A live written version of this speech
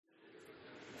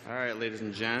All right, ladies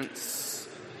and gents.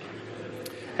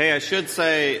 Hey, I should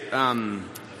say,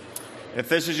 if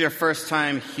this is your first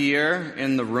time here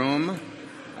in the room,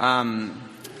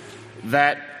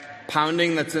 that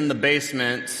pounding that's in the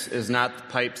basement is not the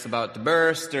pipes about to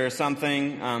burst or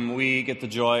something. We get the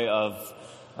joy of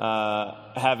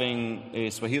having a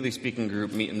Swahili-speaking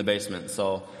group meet in the basement.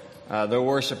 So their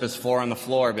worship is 4 on the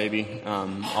floor, baby,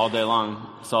 all day long.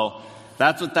 So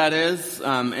that's what that is,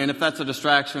 and if that's a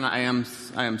distraction, I am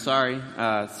sorry.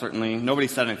 Certainly, nobody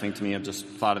said anything to me. I've just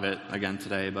thought of it again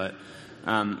today, but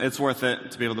it's worth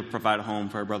it to be able to provide a home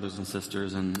for our brothers and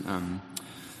sisters, and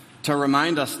to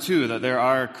remind us too that there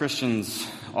are Christians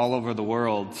all over the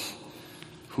world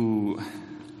who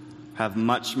have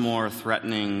much more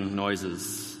threatening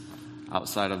noises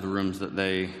outside of the rooms that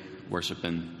they worship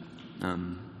in.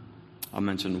 I'll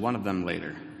mention one of them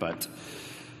later, but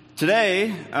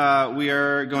today, we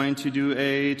are going to do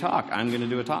a talk. I'm going to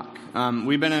do a talk.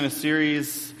 We've been in a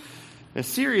series. A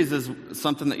series is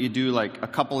something that you do like a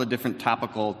couple of different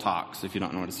topical talks, if you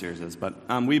don't know what a series is. But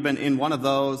we've been in one of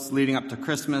those leading up to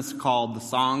Christmas called The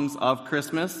Songs of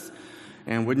Christmas.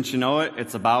 And wouldn't you know it,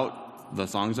 it's about the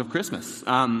songs of Christmas.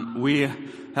 We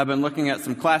have been looking at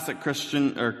some classic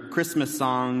Christian or Christmas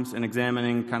songs and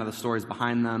examining kind of the stories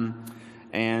behind them.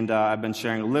 And I've been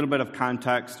sharing a little bit of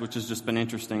context, which has just been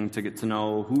interesting to get to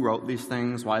know who wrote these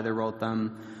things, why they wrote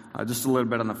them, just a little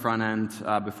bit on the front end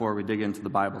before we dig into the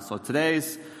Bible. So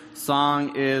today's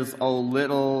song is O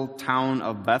Little Town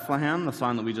of Bethlehem, the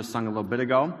song that we just sung a little bit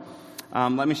ago.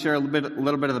 Let me share a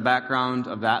little bit of the background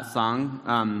of that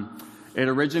song. It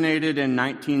originated in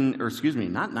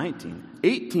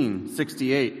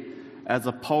 1868 as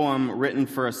a poem written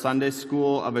for a Sunday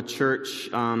school of a church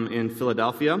in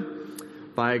Philadelphia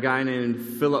by a guy named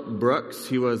Philip Brooks.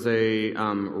 He was a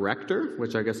rector,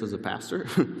 which I guess is a pastor.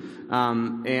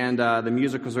 And the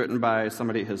music was written by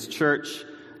somebody at his church.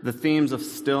 The themes of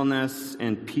stillness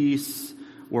and peace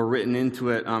were written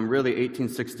into it, really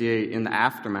 1868, in the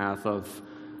aftermath of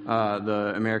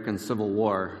the American Civil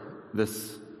War.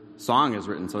 This song is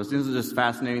written. So it's just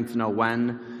fascinating to know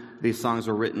when these songs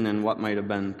were written and what might have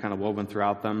been kind of woven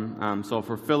throughout them. So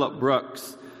for Philip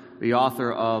Brooks, the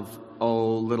author of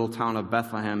O Little Town of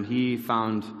Bethlehem, he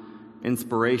found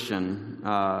inspiration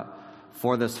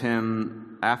for this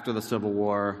hymn after the Civil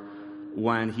War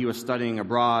when he was studying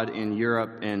abroad in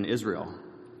Europe and Israel.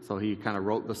 So he kind of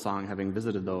wrote the song having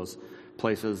visited those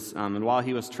places. And while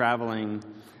he was traveling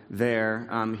there,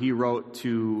 he wrote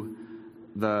to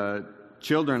the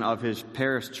children of his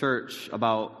parish church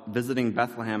about visiting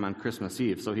Bethlehem on Christmas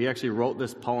Eve. So he actually wrote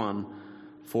this poem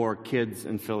for kids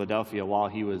in Philadelphia while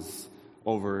he was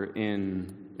over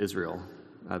in Israel,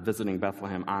 visiting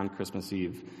Bethlehem on Christmas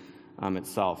Eve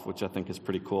itself, which I think is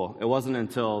pretty cool. It wasn't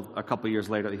until a couple years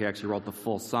later that he actually wrote the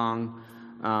full song,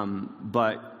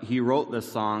 but he wrote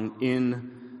this song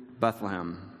in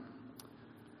Bethlehem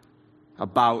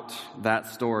about that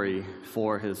story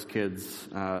for his kids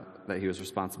that he was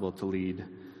responsible to lead.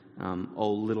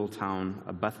 O Little Town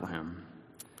of Bethlehem.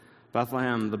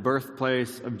 Bethlehem, the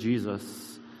birthplace of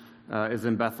Jesus, is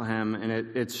in Bethlehem, and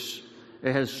it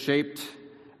has shaped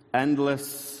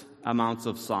endless amounts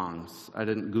of songs. I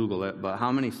didn't Google it, but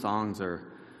how many songs are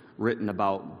written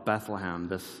about Bethlehem,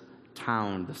 this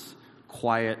town, this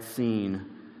quiet scene,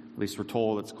 at least we're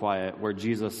told it's quiet, where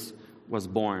Jesus was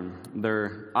born.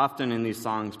 They're often in these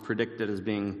songs predicted as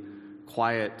being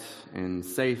quiet and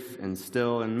safe and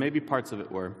still, and maybe parts of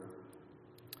it were,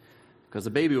 because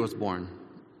a baby was born.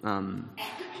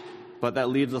 But that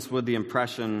leaves us with the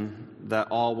impression that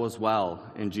all was well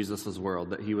in Jesus'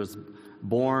 world, that he was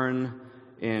born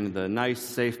in the nice,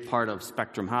 safe part of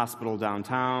Spectrum Hospital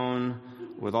downtown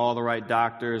with all the right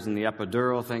doctors and the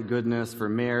epidural, thank goodness, for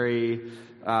Mary.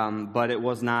 But it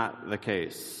was not the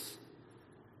case.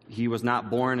 He was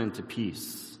not born into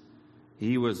peace.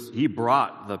 He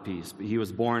brought the peace, but he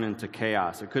was born into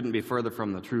chaos. It couldn't be further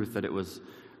from the truth that it was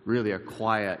really a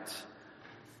quiet,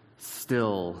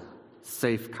 still,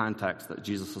 safe context that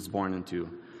Jesus was born into.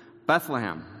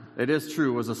 Bethlehem, it is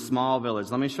true, was a small village.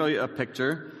 Let me show you a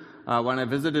picture. When I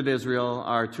visited Israel,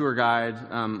 our tour guide,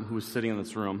 who was sitting in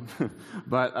this room,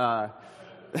 but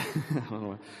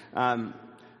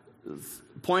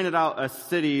pointed out a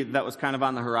city that was kind of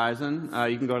on the horizon.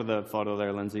 You can go to the photo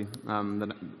there, Lindsay.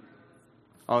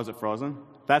 Is it frozen?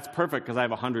 That's perfect because I have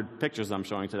 100 pictures I'm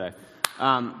showing today.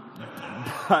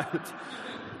 But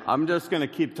I'm just going to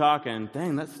keep talking.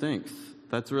 Dang, that stinks.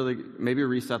 That's really, maybe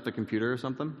reset the computer or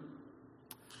something.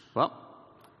 Well,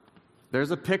 there's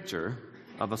a picture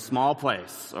of a small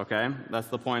place, okay? That's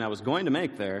the point I was going to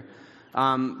make there.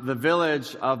 The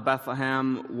village of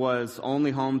Bethlehem was only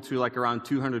home to like around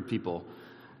 200 people.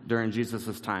 during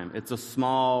Jesus' time. It's a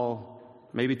small,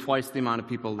 maybe twice the amount of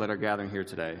people that are gathering here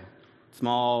today.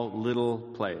 Small, little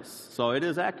place. So it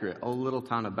is accurate, a little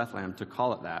town of Bethlehem, to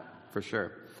call it that, for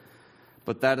sure.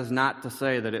 But that is not to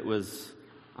say that it was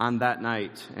on that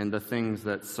night and the things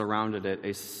that surrounded it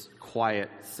a quiet,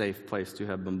 safe place to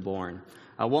have been born.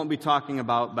 I won't be talking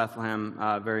about Bethlehem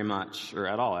very much, or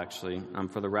at all, actually,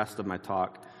 for the rest of my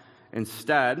talk.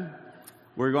 Instead,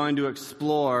 we're going to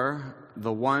explore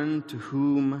the one to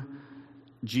whom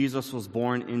Jesus was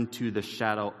born into the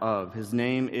shadow of. His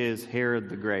name is Herod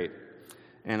the Great.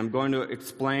 And I'm going to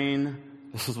explain,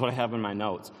 this is what I have in my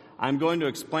notes, I'm going to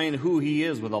explain who he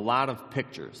is with a lot of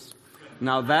pictures.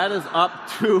 Now, that is up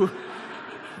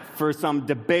for some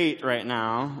debate right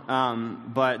now,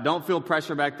 but don't feel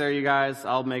pressure back there, you guys.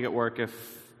 I'll make it work if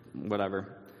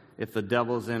the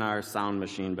devil's in our sound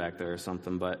machine back there or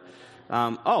something. But,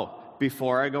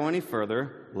 before I go any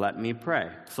further, let me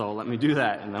pray. So let me do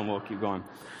that, and then we'll keep going.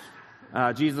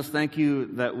 Jesus, thank you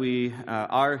that we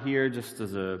are here just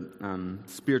as a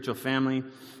spiritual family,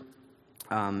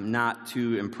 not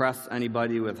to impress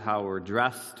anybody with how we're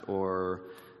dressed or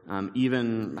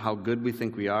even how good we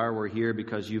think we are. We're here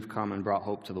because you've come and brought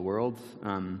hope to the world,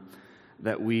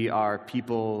 that we are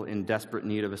people in desperate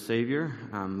need of a Savior,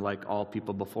 like all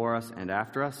people before us and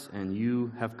after us, and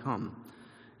you have come.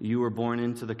 You were born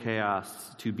into the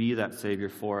chaos to be that Savior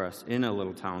for us in a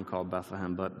little town called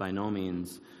Bethlehem, but by no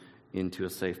means into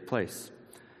a safe place.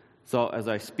 So as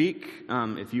I speak,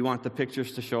 if you want the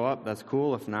pictures to show up, that's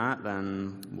cool. If not,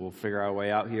 then we'll figure our way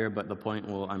out here. But the point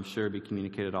will, I'm sure, be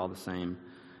communicated all the same,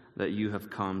 that you have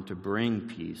come to bring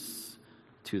peace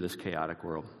to this chaotic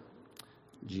world.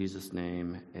 In Jesus'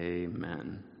 name,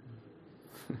 amen.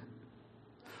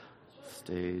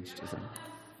 Stage design.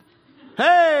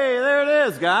 Hey, there it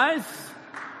is, guys.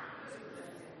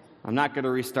 I'm not going to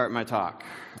restart my talk.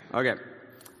 Okay.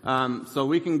 So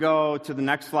we can go to the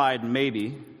next slide,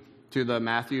 maybe, to the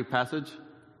Matthew passage.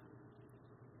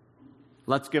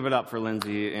 Let's give it up for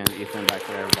Lindsay and Ethan back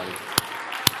there, everybody.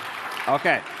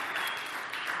 Okay.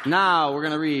 Now we're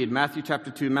going to read Matthew chapter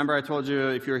 2. Remember I told you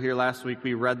if you were here last week,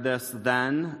 we read this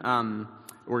then.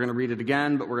 We're going to read it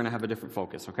again, but we're going to have a different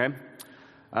focus, okay?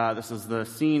 This is the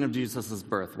scene of Jesus'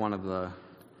 birth, one of the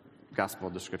gospel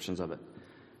descriptions of it.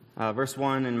 Verse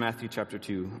 1 in Matthew chapter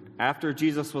 2. After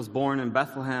Jesus was born in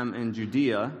Bethlehem in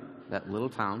Judea, that little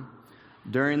town,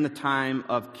 during the time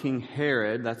of King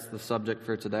Herod, that's the subject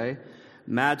for today,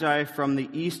 Magi from the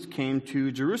east came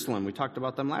to Jerusalem. We talked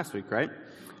about them last week, right?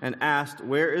 And asked,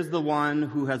 "Where is the one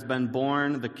who has been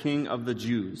born the King of the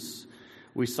Jews?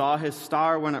 We saw his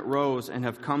star when it rose and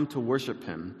have come to worship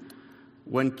him."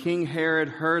 When King Herod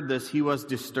heard this, he was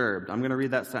disturbed. I'm going to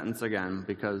read that sentence again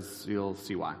because you'll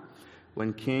see why.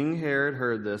 When King Herod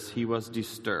heard this, he was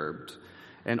disturbed,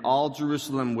 and all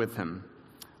Jerusalem with him.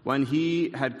 When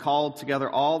he had called together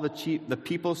all the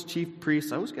people's chief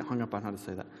priests, I always get hung up on how to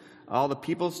say that, all the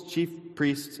people's chief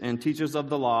priests and teachers of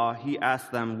the law, he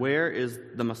asked them, "Where is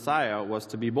the Messiah was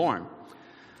to be born?"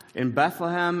 "In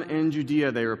Bethlehem in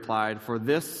Judea," they replied, "for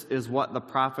this is what the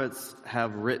prophets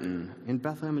have written." In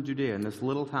Bethlehem in Judea, in this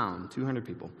little town, 200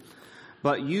 people.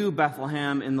 "But you,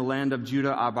 Bethlehem, in the land of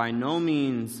Judah, are by no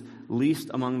means least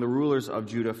among the rulers of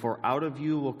Judah, for out of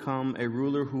you will come a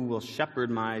ruler who will shepherd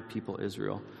my people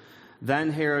Israel."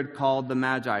 Then Herod called the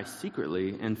Magi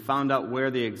secretly and found out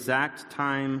where the exact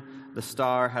time the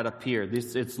star had appeared.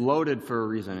 It's loaded for a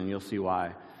reason, and you'll see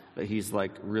why. That he's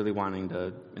really wanting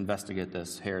to investigate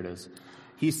this, Herod is.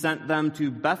 He sent them to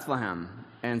Bethlehem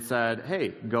and said, "Hey,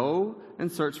 go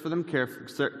and search for them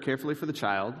carefully for the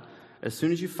child. As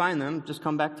soon as you find them, just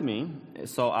come back to me,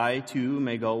 so I too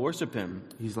may go worship him."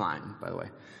 He's lying, by the way.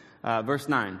 Verse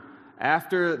 9.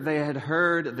 After they had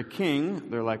heard the king,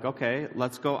 they're like, "Okay,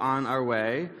 let's go on our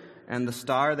way." And the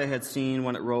star they had seen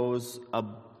when it rose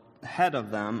ahead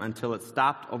of them until it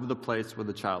stopped over the place where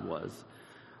the child was.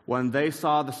 When they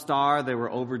saw the star, they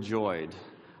were overjoyed.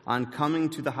 On coming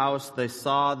to the house, they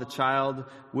saw the child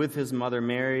with his mother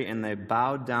Mary, and they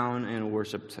bowed down and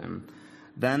worshipped him.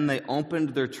 Then they opened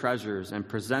their treasures and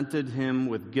presented him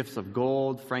with gifts of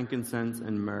gold, frankincense,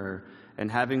 and myrrh.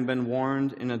 And having been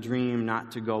warned in a dream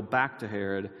not to go back to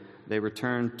Herod, they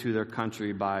returned to their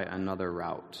country by another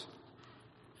route.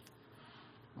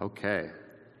 Okay.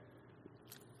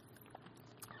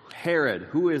 Herod,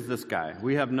 who is this guy?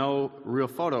 We have no real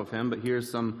photo of him, but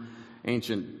here's some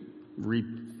ancient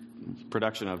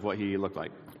reproduction of what he looked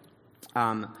like.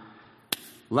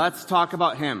 Let's talk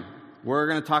about him. We're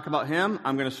going to talk about him.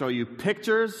 I'm going to show you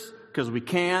pictures, because we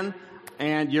can,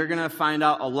 and you're going to find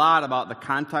out a lot about the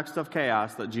context of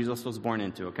chaos that Jesus was born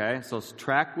into, okay? So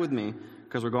track with me,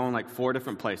 because we're going 4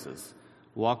 different places.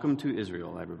 Welcome to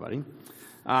Israel, everybody.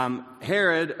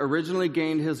 Herod originally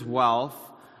gained his wealth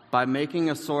by making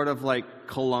a sort of like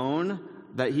cologne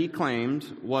that he claimed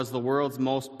was the world's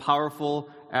most powerful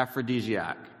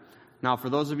aphrodisiac. Now, for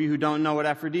those of you who don't know what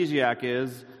aphrodisiac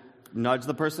is, nudge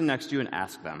the person next to you and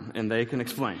ask them, and they can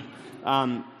explain.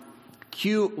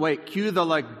 Cue the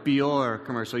like Bior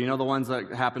commercial. You know the ones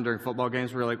that happen during football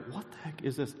games where you're like, what the heck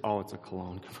is this? Oh, it's a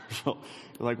cologne commercial.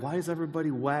 You're like, why is everybody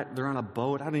wet? They're on a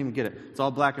boat. I don't even get it. It's all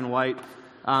black and white.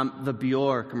 The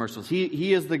Bior commercials.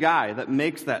 He is the guy that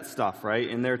makes that stuff, right,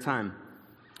 in their time.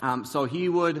 So he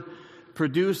would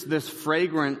produce this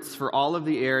fragrance for all of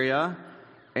the area,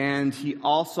 and he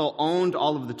also owned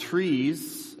all of the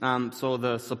trees, so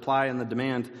the supply and the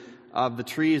demand of the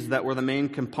trees that were the main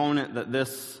component that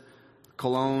this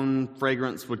cologne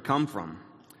fragrance would come from.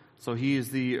 So he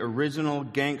is the original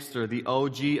gangster, the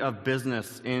OG of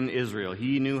business in Israel.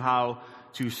 He knew how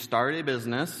to start a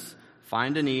business,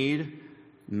 find a need,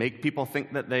 make people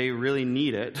think that they really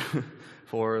need it,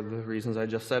 for the reasons I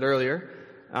just said earlier,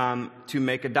 to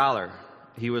make a dollar.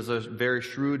 He was a very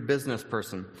shrewd business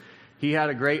person. He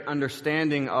had a great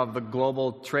understanding of the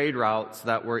global trade routes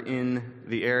that were in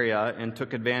the area and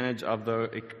took advantage of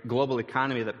the global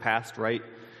economy that passed right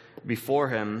before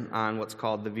him on what's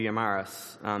called the Via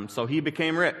Maris. So he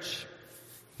became rich.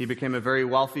 He became a very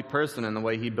wealthy person, and the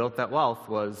way he built that wealth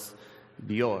was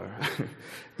Bior.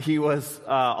 He was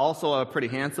also a pretty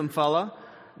handsome fella.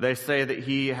 They say that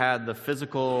he had the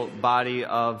physical body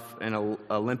of an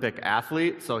Olympic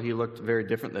athlete, so he looked very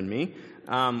different than me,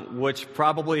 which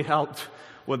probably helped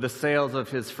with the sales of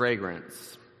his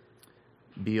fragrance.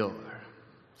 Bior.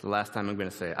 It's the last time I'm going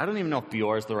to say it. I don't even know if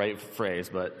Bior is the right phrase,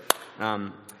 but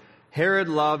Herod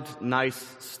loved nice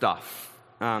stuff.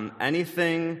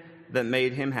 Anything that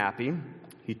made him happy,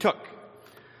 he took.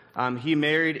 He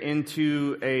married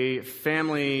into a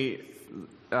family,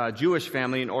 Jewish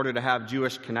family, in order to have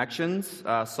Jewish connections.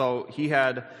 So he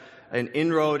had an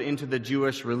inroad into the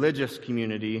Jewish religious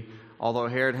community, although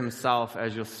Herod himself,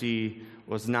 as you'll see,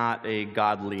 was not a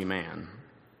godly man.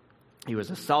 He was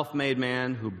a self-made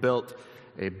man who built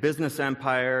a business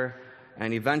empire,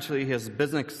 and eventually his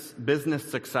business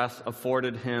success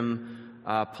afforded him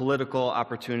political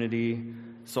opportunity.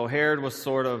 So Herod was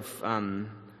sort of,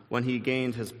 when he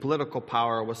gained his political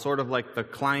power, was sort of like the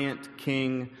client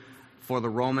king for the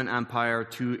Roman Empire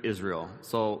to Israel.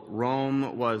 So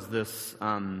Rome was this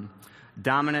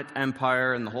dominant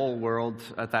empire in the whole world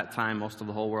at that time, most of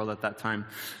the whole world at that time.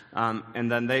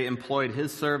 And then they employed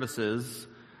his services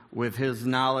with his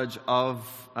knowledge of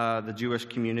the Jewish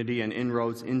community and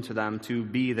inroads into them to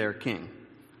be their king.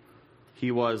 He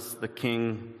was the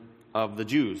king of the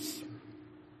Jews,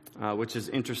 which is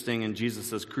interesting in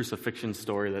Jesus' crucifixion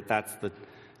story, that's the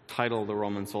title the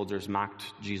Roman soldiers mocked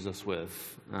Jesus with.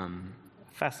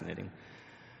 Fascinating.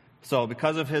 So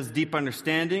because of his deep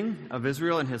understanding of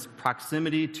Israel and his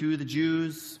proximity to the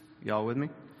Jews, y'all with me?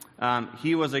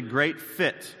 He was a great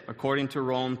fit, according to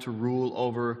Rome, to rule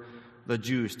over the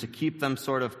Jews, to keep them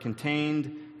sort of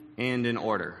contained and in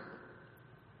order.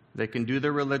 They can do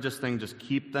their religious thing, just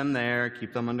keep them there,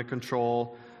 keep them under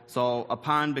control. So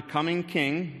upon becoming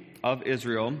king of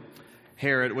Israel,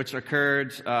 Herod, which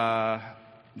occurred, 37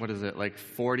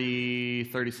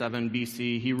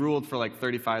 BC, he ruled for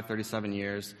 35, 37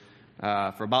 years.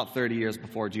 For about 30 years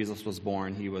before Jesus was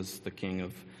born, he was the king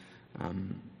of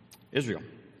Israel.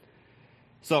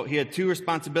 So he had two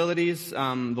responsibilities.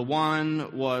 The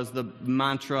one was the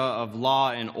mantra of law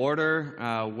and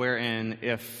order, wherein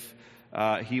if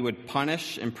he would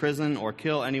punish, imprison, or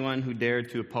kill anyone who dared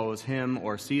to oppose him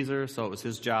or Caesar. So it was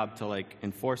his job to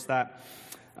enforce that.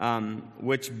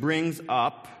 Which brings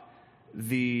up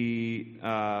the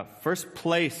first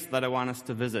place that I want us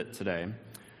to visit today,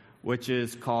 which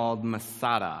is called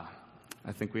Masada.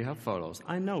 I think we have photos.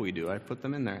 I know we do. I put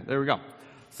them in there. There we go.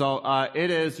 So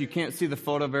it is, you can't see the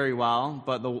photo very well,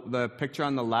 but the picture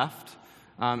on the left,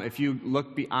 if you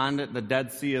look beyond it, the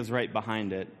Dead Sea is right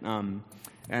behind it.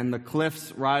 And the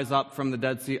cliffs rise up from the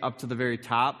Dead Sea up to the very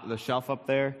top, the shelf up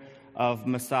there of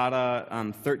Masada,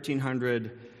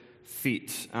 1,300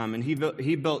 feet. And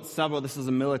he built several, this is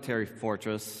a military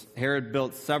fortress. Herod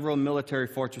built several military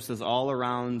fortresses all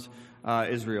around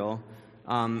Israel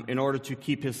in order to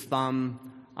keep his thumb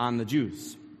on the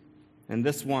Jews. And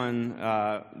this one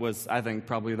was, I think,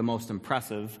 probably the most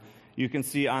impressive. You can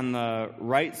see on the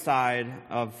right side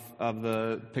of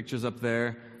the pictures up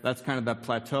there, that's kind of that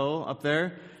plateau up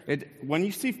there. When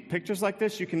you see pictures like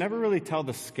this, you can never really tell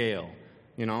the scale,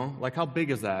 how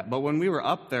big is that? But when we were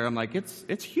up there, I'm like,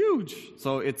 it's huge.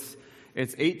 So it's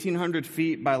 1,800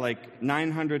 feet by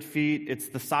 900 feet. It's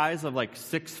the size of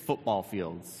 6 football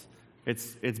fields.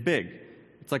 It's big.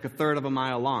 It's like a third of a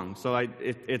mile long. So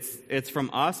it's from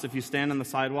us. If you stand on the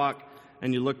sidewalk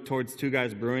and you look towards Two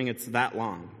Guys Brewing, it's that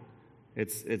long.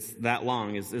 It's that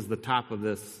long is the top of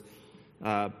this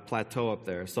plateau up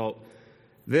there. So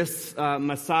this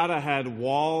Masada had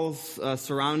walls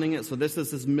surrounding it. So this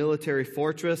is this military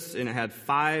fortress, and it had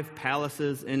 5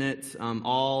 palaces in it,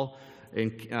 all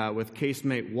with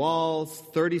casemate walls,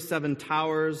 37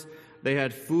 towers. They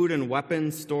had food and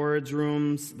weapons storage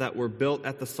rooms that were built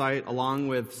at the site, along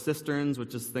with cisterns,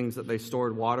 which is things that they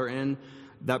stored water in,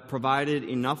 that provided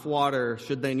enough water,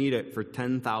 should they need it, for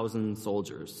 10,000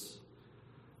 soldiers.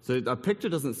 So a picture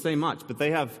doesn't say much, but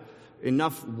they have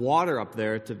enough water up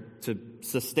there to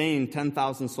sustain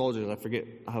 10,000 soldiers. I forget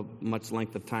how much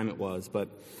length of time it was, but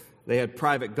they had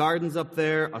private gardens up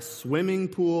there, a swimming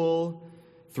pool,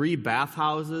 3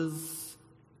 bathhouses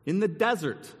in the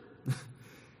desert.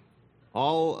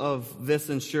 All of this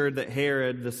ensured that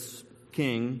Herod, this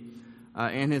king,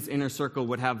 and his inner circle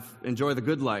would enjoy the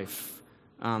good life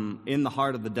in the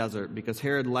heart of the desert, because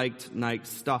Herod liked nice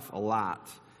stuff a lot.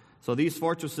 So these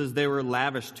fortresses, they were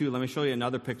lavish too. Let me show you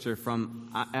another picture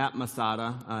from at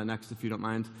Masada, next if you don't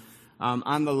mind.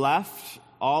 On the left,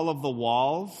 all of the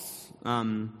walls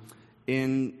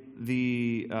in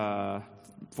the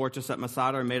fortress at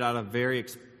Masada are made out of very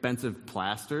expensive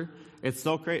plaster. It's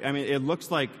so great. I mean, it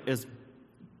looks like as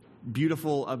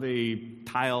beautiful of a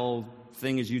tile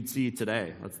thing as you'd see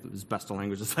today. That's as best a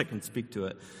language as I can speak to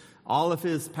it. All of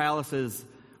his palaces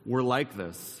were like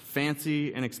this,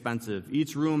 fancy and expensive.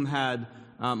 Each room had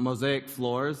mosaic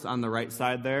floors on the right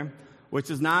side there, which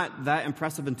is not that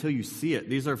impressive until you see it.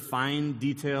 These are fine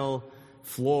detail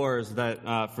floors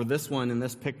that, for this one in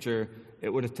this picture, it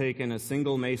would have taken a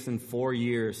single mason 4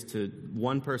 years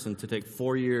one person to take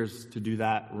 4 years to do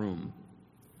that room.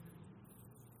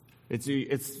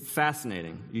 It's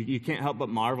fascinating. You can't help but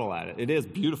marvel at it. It is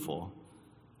beautiful.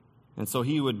 And so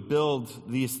he would build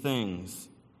these things.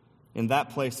 And that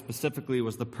place specifically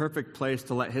was the perfect place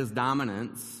to let his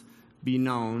dominance be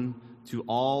known to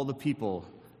all the people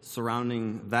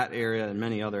surrounding that area and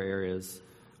many other areas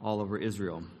all over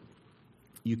Israel.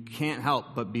 You can't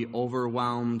help but be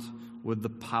overwhelmed with the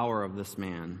power of this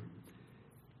man.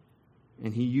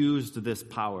 And he used this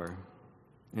power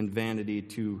and vanity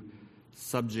to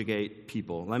subjugate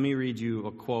people. Let me read you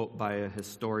a quote by a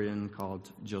historian called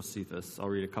Josephus. I'll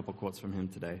read a couple quotes from him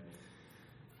today.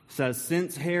 It says,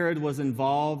 since Herod was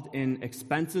involved in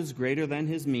expenses greater than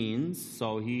his means,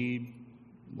 so he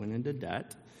went into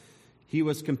debt, he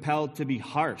was compelled to be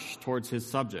harsh towards his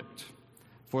subject.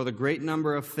 For the great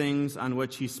number of things on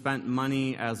which he spent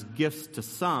money as gifts to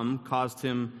some caused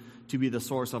him to be the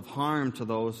source of harm to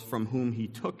those from whom he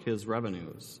took his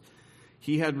revenues.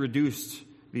 He had reduced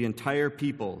the entire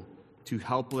people to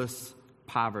helpless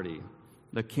poverty.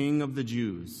 The King of the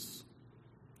Jews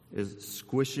is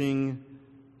squishing,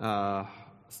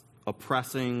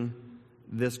 oppressing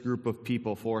this group of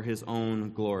people for his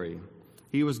own glory.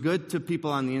 He was good to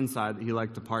people on the inside that he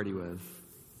liked to party with,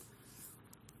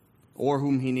 or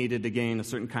whom he needed to gain a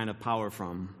certain kind of power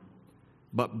from,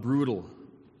 but brutal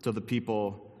to the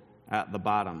people at the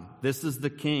bottom. This is the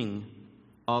King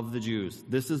of the Jews.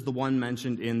 This is the one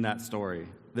mentioned in that story.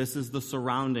 This is the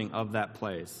surrounding of that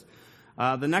place.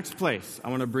 The next place I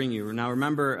want to bring you. Now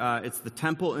remember, it's the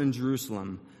temple in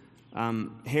Jerusalem.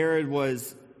 Herod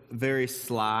was very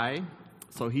sly,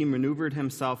 so he maneuvered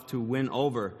himself to win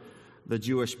over the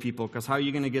Jewish people, because how are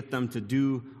you going to get them to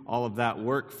do all of that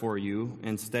work for you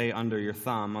and stay under your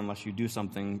thumb unless you do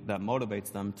something that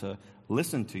motivates them to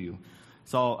listen to you?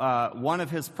 So one of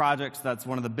his projects that's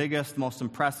one of the biggest, most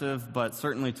impressive, but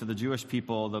certainly to the Jewish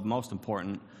people, the most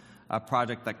important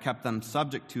project that kept them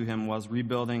subject to him was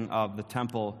rebuilding of the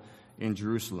temple in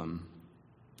Jerusalem,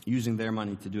 using their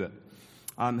money to do it.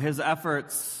 His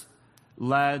efforts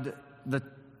led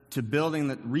to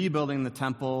rebuilding the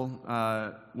temple,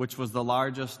 which was the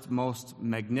largest, most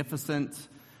magnificent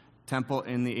temple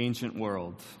in the ancient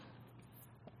world.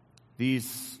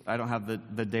 These, I don't have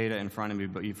the data in front of me,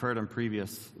 but you've heard in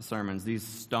previous sermons, these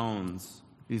stones,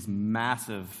 these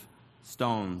massive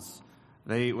stones,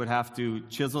 they would have to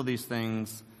chisel these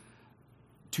things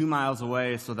 2 miles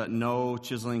away so that no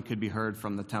chiseling could be heard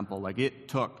from the temple. Like, it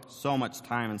took so much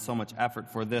time and so much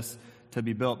effort for this to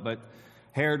be built, but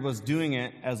Herod was doing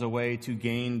it as a way to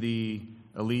gain the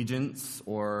allegiance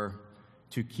or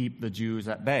to keep the Jews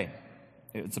at bay.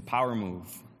 It's a power move.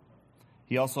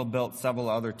 He also built several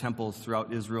other temples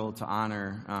throughout Israel to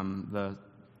honor the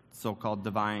so-called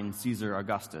divine Caesar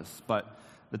Augustus. But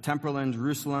the temple in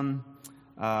Jerusalem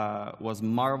was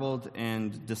marveled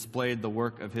and displayed the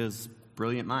work of his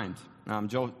brilliant mind.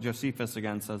 Josephus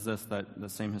again says this, that the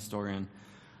same historian.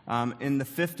 In the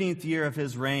 15th year of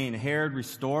his reign, Herod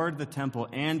restored the temple,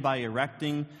 and by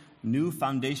erecting new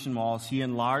foundation walls, he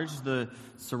enlarged the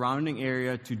surrounding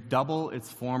area to double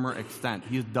its former extent.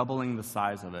 He is doubling the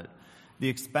size of it. The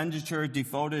expenditure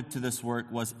devoted to this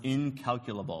work was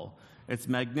incalculable. Its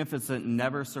magnificence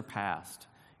never surpassed.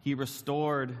 He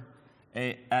restored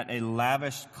at a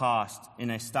lavish cost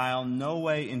in a style no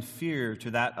way inferior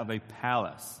to that of a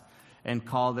palace, and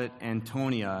called it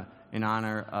Antonia in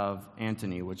honor of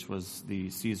Antony, which was the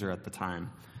Caesar at the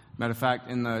time. Matter of fact,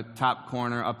 in the top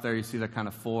corner up there, you see the kind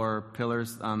of four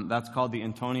pillars. That's called the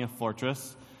Antonia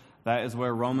Fortress. That is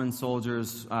where Roman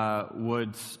soldiers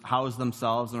would house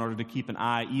themselves in order to keep an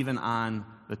eye even on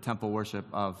the temple worship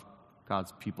of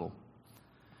God's people.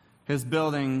 His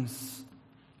buildings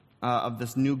of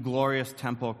this new glorious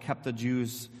temple kept the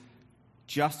Jews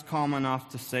just calm enough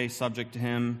to stay subject to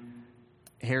him.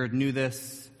 Herod knew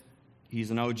this. He's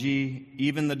an OG.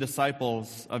 Even the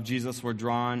disciples of Jesus were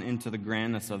drawn into the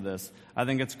grandness of this. I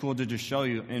think it's cool to just show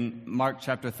you. In Mark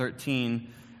chapter 13,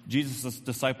 Jesus'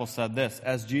 disciples said this.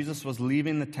 As Jesus was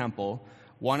leaving the temple,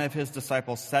 one of his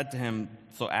disciples said to him,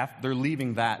 so after they're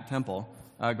leaving that temple,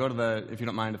 go to the, if you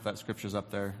don't mind, if that scripture's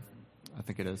up there. I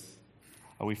think it is.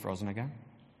 Are we frozen again?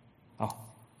 Oh,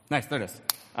 nice, there it is.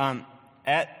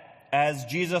 As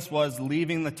Jesus was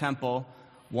leaving the temple,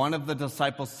 one of the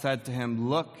disciples said to him,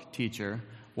 "Look, teacher,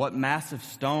 what massive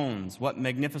stones, what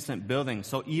magnificent buildings."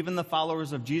 So even the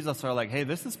followers of Jesus are like, hey,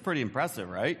 this is pretty impressive,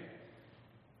 right?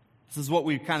 This is what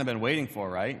we've kind of been waiting for,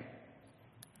 right?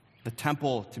 The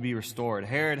temple to be restored.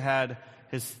 Herod had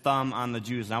his thumb on the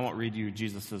Jews. And I won't read you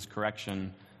Jesus'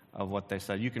 correction of what they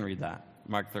said. You can read that.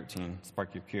 Mark 13,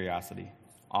 spark your curiosity.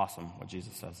 Awesome, what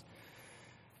Jesus says.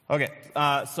 Okay,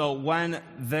 so when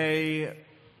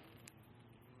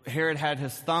Herod had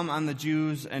his thumb on the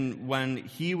Jews, and when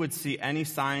he would see any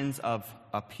signs of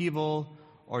upheaval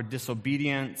or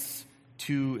disobedience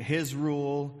to his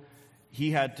rule,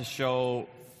 he had to show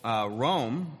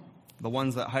Rome, the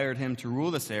ones that hired him to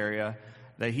rule this area,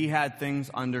 that he had things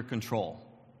under control.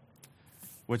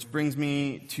 Which brings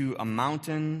me to a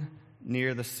mountain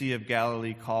near the Sea of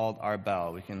Galilee called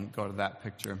Arbel. We can go to that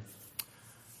picture.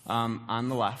 On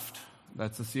the left,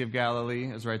 that's the Sea of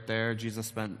Galilee, is right there. Jesus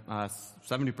spent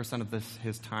 70% of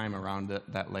his time around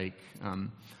that lake.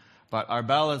 But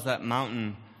Arbel is that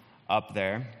mountain up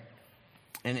there.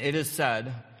 And it is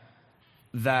said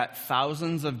that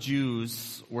thousands of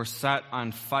Jews were set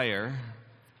on fire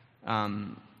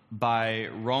by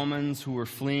Romans who were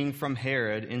fleeing from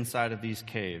Herod inside of these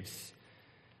caves.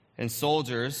 And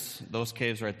soldiers, those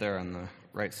caves right there on the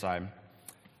right side,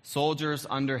 soldiers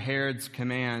under Herod's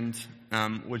command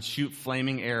would shoot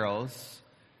flaming arrows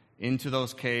into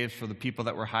those caves for the people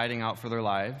that were hiding out for their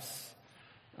lives.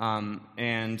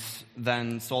 And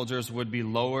then soldiers would be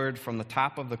lowered from the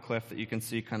top of the cliff that you can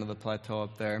see, kind of the plateau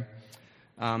up there,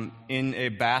 in a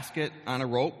basket on a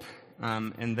rope,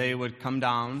 and they would come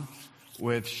down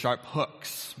with sharp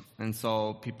hooks. And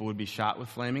so people would be shot with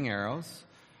flaming arrows.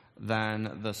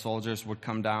 Then the soldiers would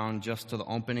come down just to the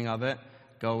opening of it,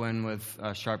 go in with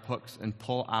sharp hooks, and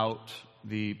pull out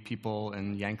the people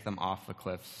and yank them off the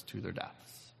cliffs to their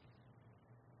deaths.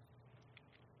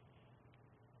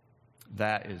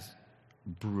 That is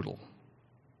brutal.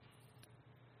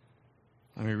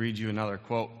 Let me read you another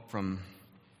quote from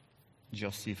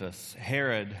Josephus.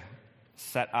 Herod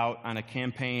set out on a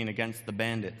campaign against the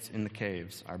bandits in the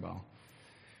caves, Arbel.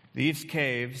 These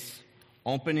caves,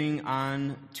 opening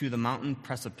on to the mountain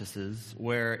precipices,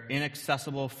 were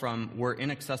inaccessible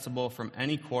from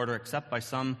any quarter except by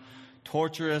some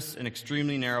tortuous and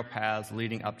extremely narrow paths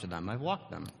leading up to them. I've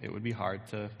walked them. It would be hard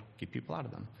to keep people out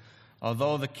of them.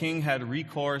 Although the king had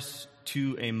recourse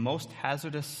to a most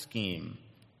hazardous scheme,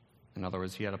 in other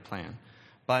words, he had a plan,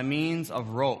 by means of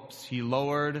ropes, he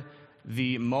lowered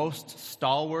the most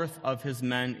stalwart of his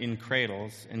men in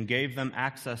cradles and gave them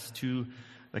access to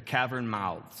the cavern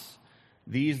mouths.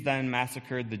 These then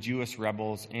massacred the Jewish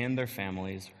rebels and their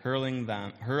families, hurling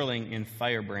in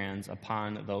firebrands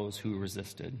upon those who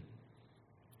resisted.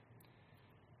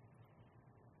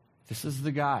 This is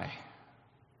the guy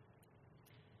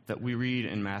that we read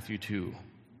in Matthew 2.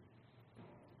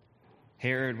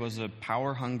 Herod was a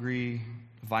power-hungry,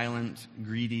 violent,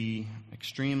 greedy,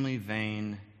 extremely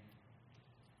vain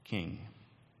king.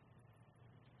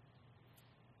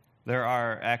 There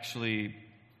are actually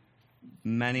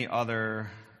many other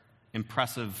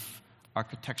impressive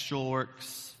architectural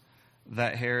works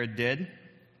that Herod did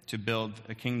to build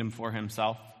a kingdom for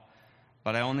himself,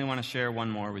 but I only want to share one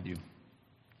more with you.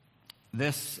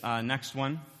 This next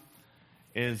one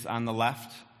is on the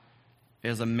left.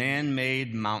 is a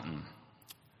man-made mountain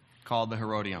called the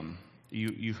Herodium.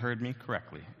 You heard me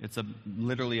correctly. It's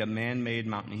literally a man-made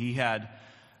mountain. He had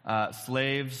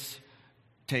slaves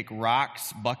take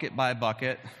rocks, bucket by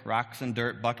bucket, rocks and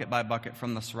dirt, bucket by bucket,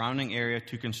 from the surrounding area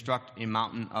to construct a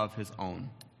mountain of his own.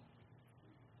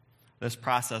 This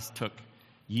process took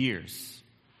years,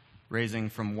 raising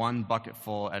from one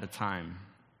bucketful at a time.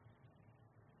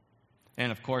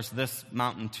 And of course, this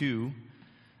mountain too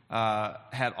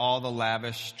had all the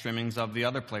lavish trimmings of the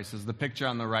other places. The picture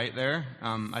on the right there,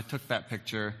 I took that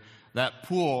picture. That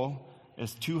pool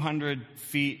is 200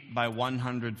 feet by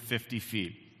 150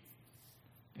 feet.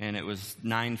 And it was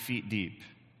 9 feet deep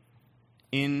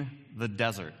in the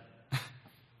desert.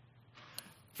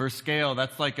 For scale,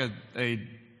 that's like a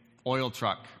oil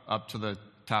truck up to the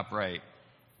top right.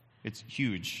 It's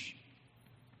huge.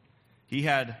 He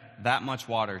had that much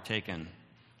water taken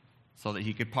so that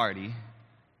he could party,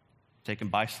 taken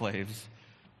by slaves,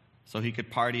 so he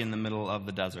could party in the middle of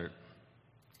the desert.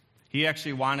 He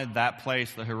actually wanted that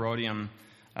place, the Herodium,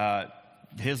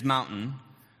 his mountain,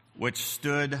 which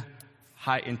stood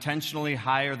intentionally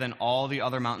higher than all the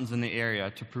other mountains in the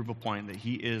area, to prove a point that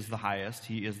he is the highest,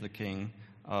 he is the king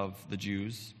of the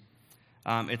Jews.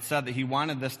 It said that he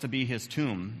wanted this to be his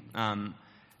tomb,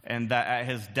 and that at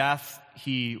his death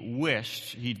he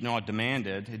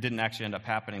demanded, it didn't actually end up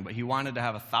happening, but he wanted to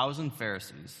have 1,000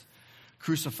 Pharisees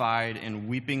crucified and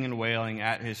weeping and wailing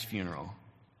at his funeral.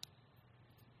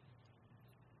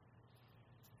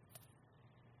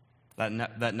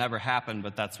 That never happened,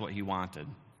 but that's what he wanted.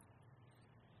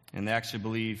 And they actually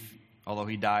believe, although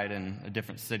he died in a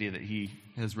different city, that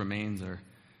his remains are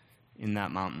in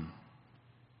that mountain.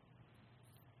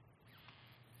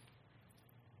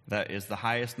 That is the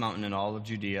highest mountain in all of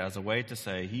Judea, as a way to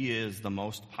say he is the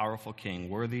most powerful king,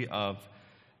 worthy of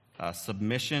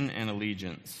submission and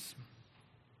allegiance.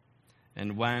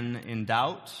 And when in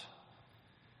doubt,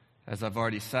 as I've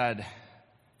already said,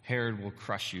 Herod will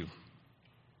crush you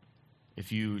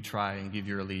if you try and give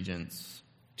your allegiance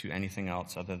to anything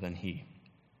else other than he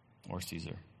or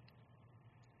Caesar.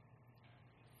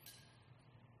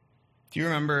 Do you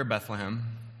remember Bethlehem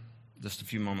just a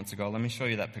few moments ago? Let me show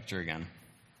you that picture again.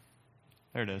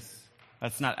 There it is.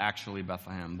 That's not actually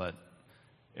Bethlehem, but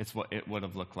it's what it would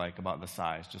have looked like, about the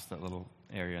size, just that little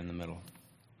area in the middle.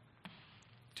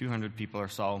 200 people or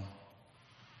so,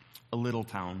 a little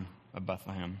town of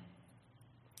Bethlehem.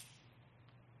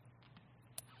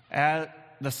 At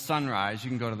the sunrise, you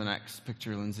can go to the next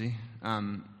picture, Lindsay.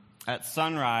 At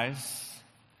sunrise,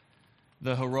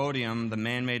 the Herodium, the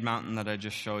man-made mountain that I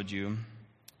just showed you,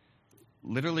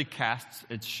 literally casts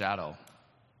its shadow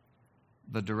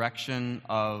the direction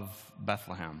of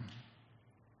Bethlehem.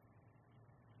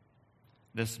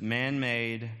 This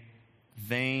man-made,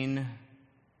 vain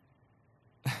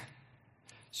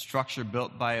structure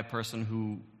built by a person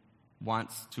who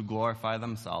wants to glorify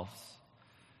themselves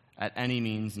at any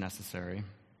means necessary,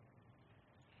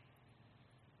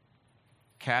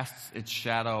 casts its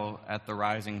shadow at the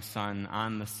rising sun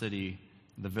on the city,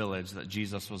 the village that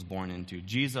Jesus was born into.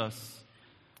 Jesus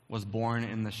was born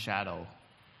in the shadow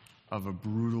of a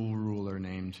brutal ruler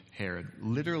named Herod,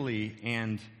 literally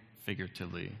and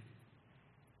figuratively.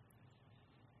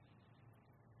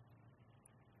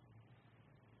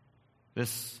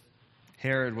 This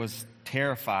Herod was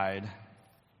terrified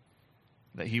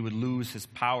that he would lose his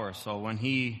power. So when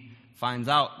he finds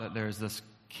out that there's this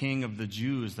king of the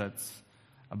Jews that's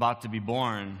about to be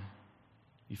born,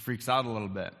 he freaks out a little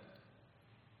bit.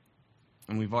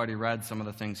 And we've already read some of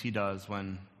the things he does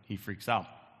when he freaks out.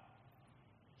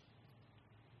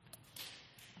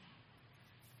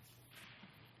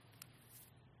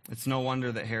 It's no wonder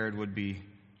that Herod would be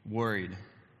worried.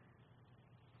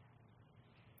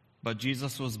 But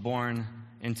Jesus was born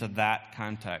into that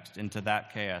context, into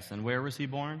that chaos. And where was he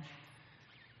born?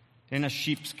 In a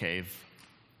sheep's cave.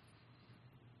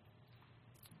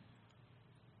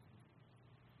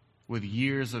 With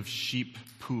years of sheep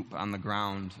poop on the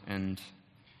ground and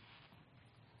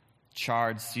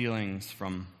charred ceilings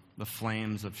from the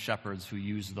flames of shepherds who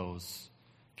used those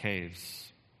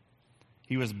caves.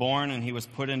 He was born and he was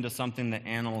put into something that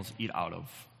animals eat out of.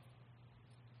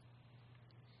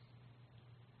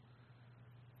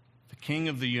 The King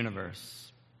of the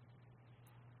universe,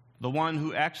 the one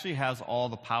who actually has all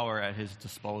the power at his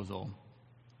disposal,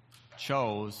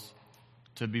 chose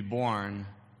to be born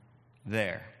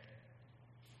there.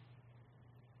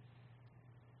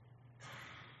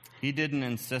 He didn't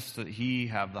insist that he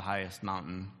have the highest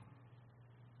mountain.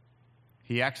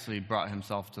 He actually brought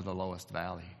himself to the lowest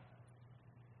valley.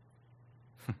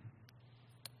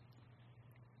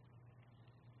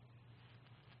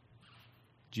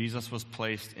 Jesus was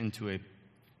placed into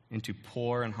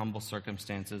poor and humble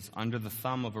circumstances under the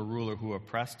thumb of a ruler who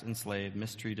oppressed, enslaved,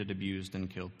 mistreated, abused, and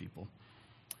killed people.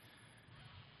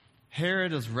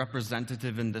 Herod is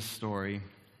representative in this story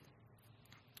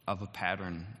of a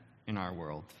pattern in our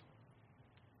world.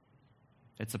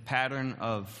 It's a pattern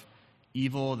of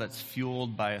evil that's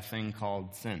fueled by a thing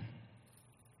called sin.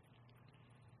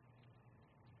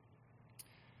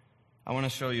 I want to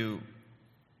show you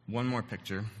one more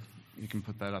picture. You can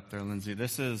put that up there, Lindsay.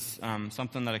 This is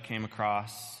something that I came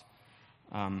across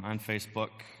on Facebook.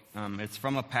 It's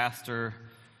from a pastor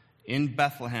in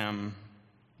Bethlehem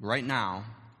right now,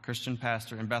 Christian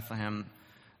pastor in Bethlehem,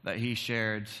 that he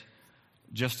shared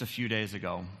just a few days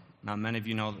ago. Now, many of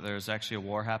you know that there's actually a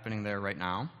war happening there right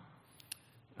now.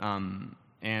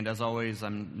 And as always,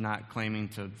 I'm not claiming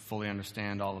to fully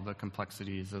understand all of the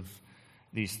complexities of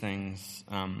these things.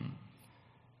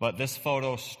 But this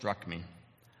photo struck me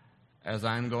as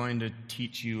I'm going to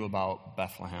teach you about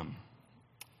Bethlehem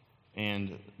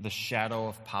and the shadow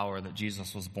of power that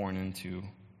Jesus was born into.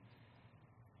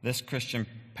 This Christian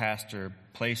pastor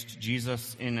placed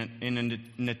Jesus in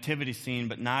a nativity scene,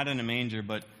 but not in a manger,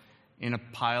 but in a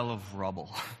pile of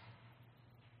rubble.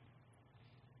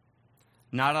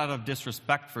 Not out of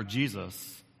disrespect for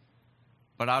Jesus,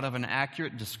 but out of an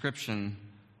accurate description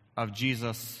of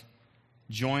Jesus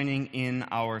joining in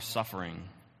our suffering.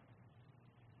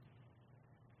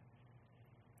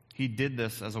 He did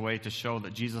this as a way to show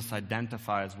that Jesus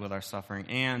identifies with our suffering,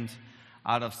 and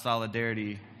out of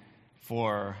solidarity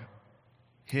for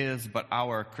his, but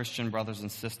our Christian brothers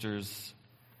and sisters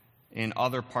in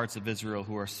other parts of Israel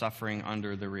who are suffering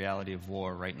under the reality of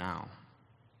war right now.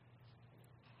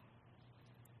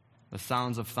 The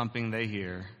sounds of thumping they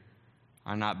hear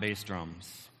are not bass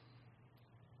drums.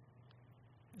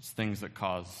 It's things that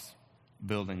cause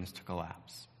buildings to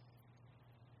collapse.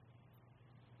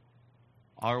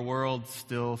 Our world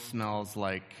still smells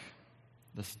like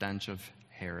the stench of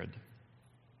Herod.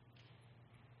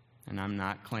 And I'm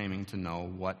not claiming to know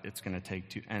what it's going to take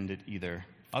to end it either,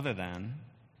 other than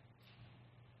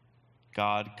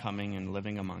God coming and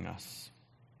living among us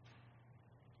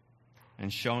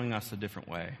and showing us a different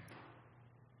way.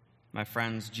 My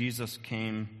friends, Jesus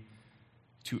came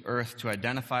to earth to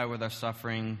identify with our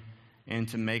suffering and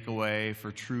to make a way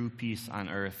for true peace on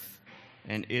earth,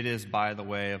 and it is by the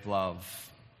way of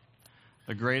love.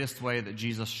 The greatest way that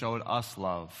Jesus showed us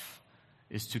love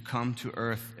is to come to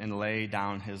earth and lay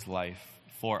down his life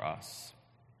for us.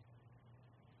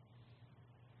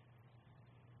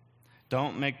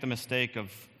 Don't make the mistake of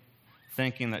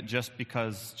thinking that just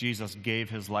because Jesus gave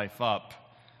his life up,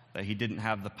 that he didn't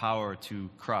have the power to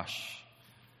crush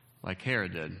like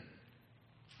Herod did. Do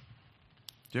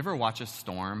you ever watch a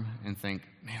storm and think,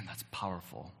 man, that's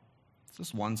powerful? It's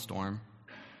just one storm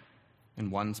in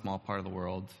one small part of the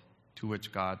world to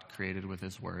which God created with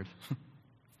his word.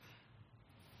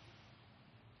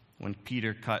 When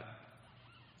Peter cut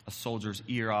a soldier's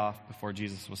ear off before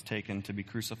Jesus was taken to be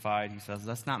crucified, he says,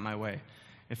 that's not my way.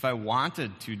 If I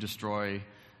wanted to destroy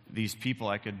these people,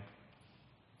 I could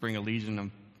bring a legion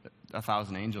of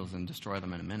 1,000 angels and destroy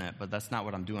them in a minute, but that's not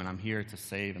what I'm doing. I'm here to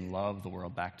save and love the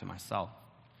world back to myself.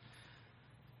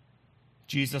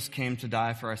 Jesus came to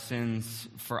die for our sins,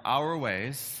 for our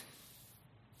ways,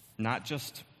 not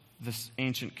just this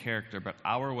ancient character, but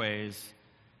our ways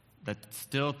that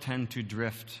still tend to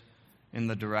drift in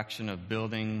the direction of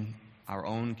building our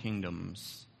own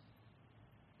kingdoms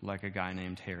like a guy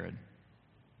named Herod.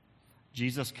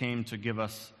 Jesus came to give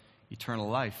us eternal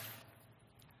life,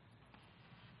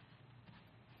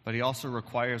 but he also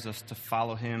requires us to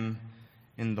follow him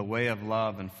in the way of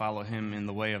love and follow him in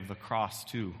the way of the cross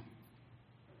too.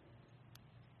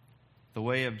 The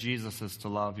way of Jesus is to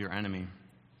love your enemy.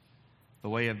 The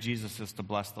way of Jesus is to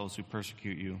bless those who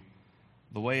persecute you.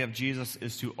 The way of Jesus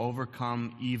is to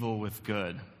overcome evil with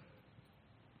good.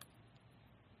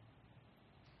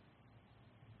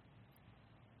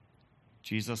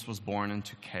 Jesus was born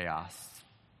into chaos,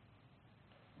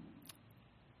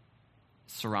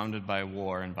 surrounded by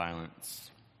war and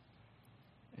violence,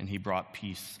 and he brought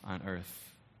peace on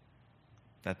earth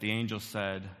that the angel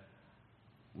said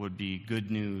would be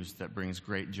good news that brings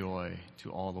great joy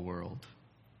to all the world.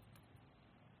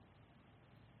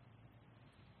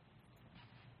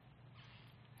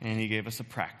 And he gave us a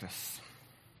practice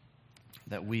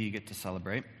that we get to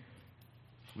celebrate.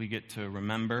 We get to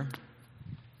remember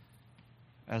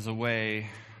as a way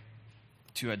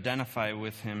to identify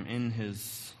with him in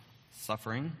his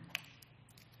suffering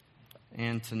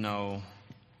and to know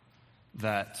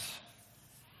that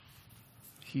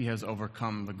he has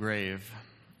overcome the grave.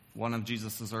 One of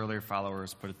Jesus' earlier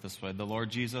followers put it this way: the Lord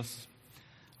Jesus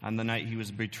On the night he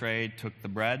was betrayed, took the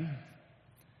bread,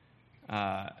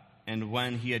 and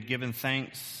when he had given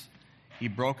thanks, he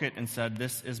broke it and said,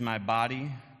 "This is my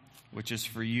body, which is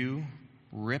for you,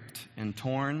 ripped and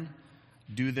torn.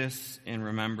 Do this in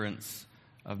remembrance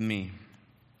of me."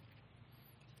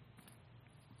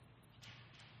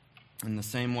 In the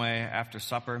same way, after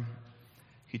supper,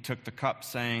 he took the cup,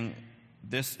 saying,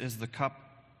 This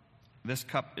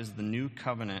cup is the new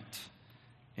covenant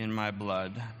in my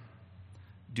blood.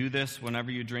 Do this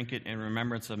whenever you drink it in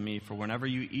remembrance of me. For whenever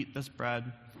you eat this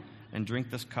bread and drink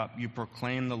this cup, you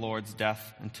proclaim the Lord's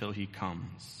death until he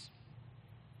comes.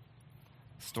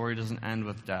 The story doesn't end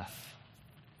with death.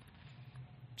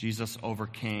 Jesus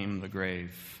overcame the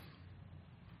grave.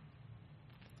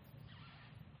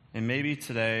 And maybe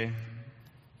today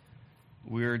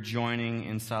we're joining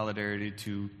in solidarity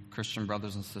to Christian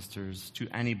brothers and sisters, to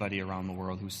anybody around the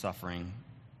world who's suffering,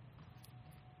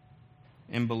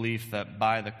 in belief that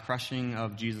by the crushing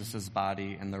of Jesus'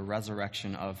 body and the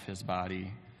resurrection of his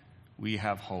body, we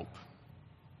have hope.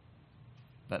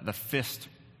 That the fist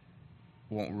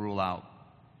won't rule out,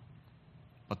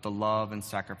 but the love and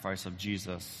sacrifice of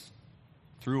Jesus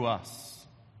through us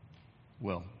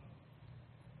will.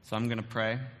 So I'm going to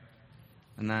pray,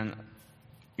 and then,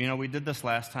 we did this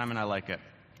last time and I like it.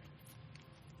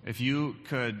 If you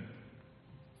could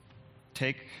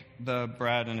take the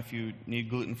bread, and if you need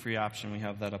gluten-free option, we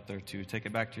have that up there too. Take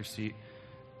it back to your seat,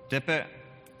 dip it,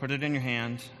 put it in your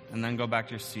hand, and then go back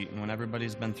to your seat. And when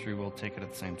everybody's been through, we'll take it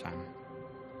at the same time.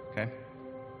 Okay?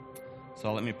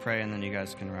 So let me pray, and then you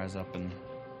guys can rise up and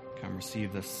come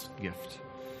receive this gift.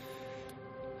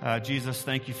 Jesus,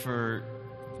 thank you for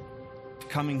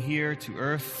coming here to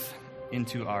earth,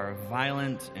 into our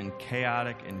violent and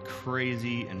chaotic and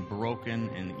crazy and broken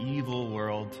and evil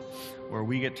world, where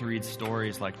we get to read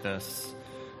stories like this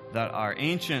that are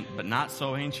ancient but not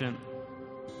so ancient,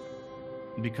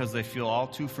 because they feel all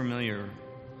too familiar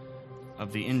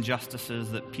of the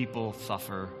injustices that people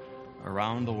suffer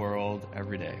around the world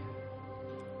every day.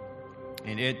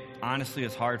 And it honestly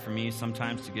is hard for me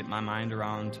sometimes to get my mind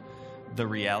around the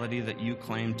reality that you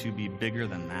claim to be bigger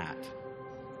than that.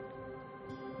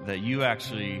 That you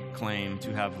actually claim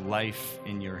to have life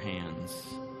in your hands.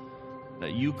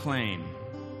 That you claim,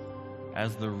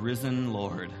 as the risen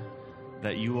Lord,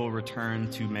 that you will return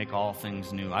to make all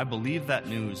things new. I believe that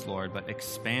news, Lord, but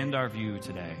expand our view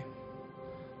today.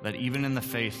 That even in the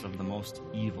face of the most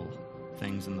evil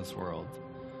things in this world,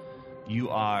 you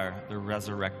are the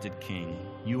resurrected King.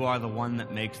 You are the one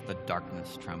that makes the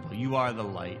darkness tremble. You are the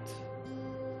light.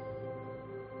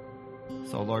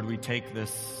 So, Lord, we take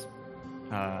this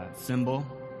symbol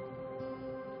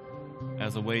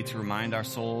as a way to remind our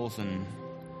souls and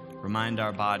remind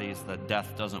our bodies that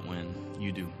death doesn't win.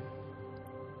 You do.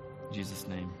 In Jesus'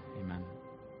 name.